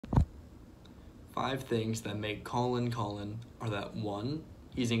5 things that make Colin Colin are that 1.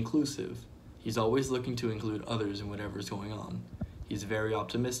 He's inclusive. He's always looking to include others in whatever's going on. He's very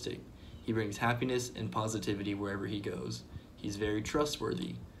optimistic. He brings happiness and positivity wherever he goes. He's very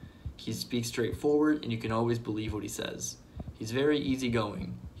trustworthy. He speaks straightforward and you can always believe what he says. He's very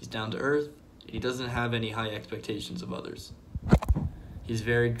easygoing. He's down to earth and he doesn't have any high expectations of others. He's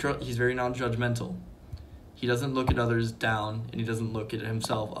very non-judgmental. He doesn't look at others down and he doesn't look at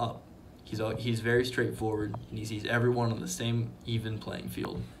himself up. He's very straightforward and he sees everyone on the same even playing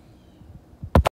field.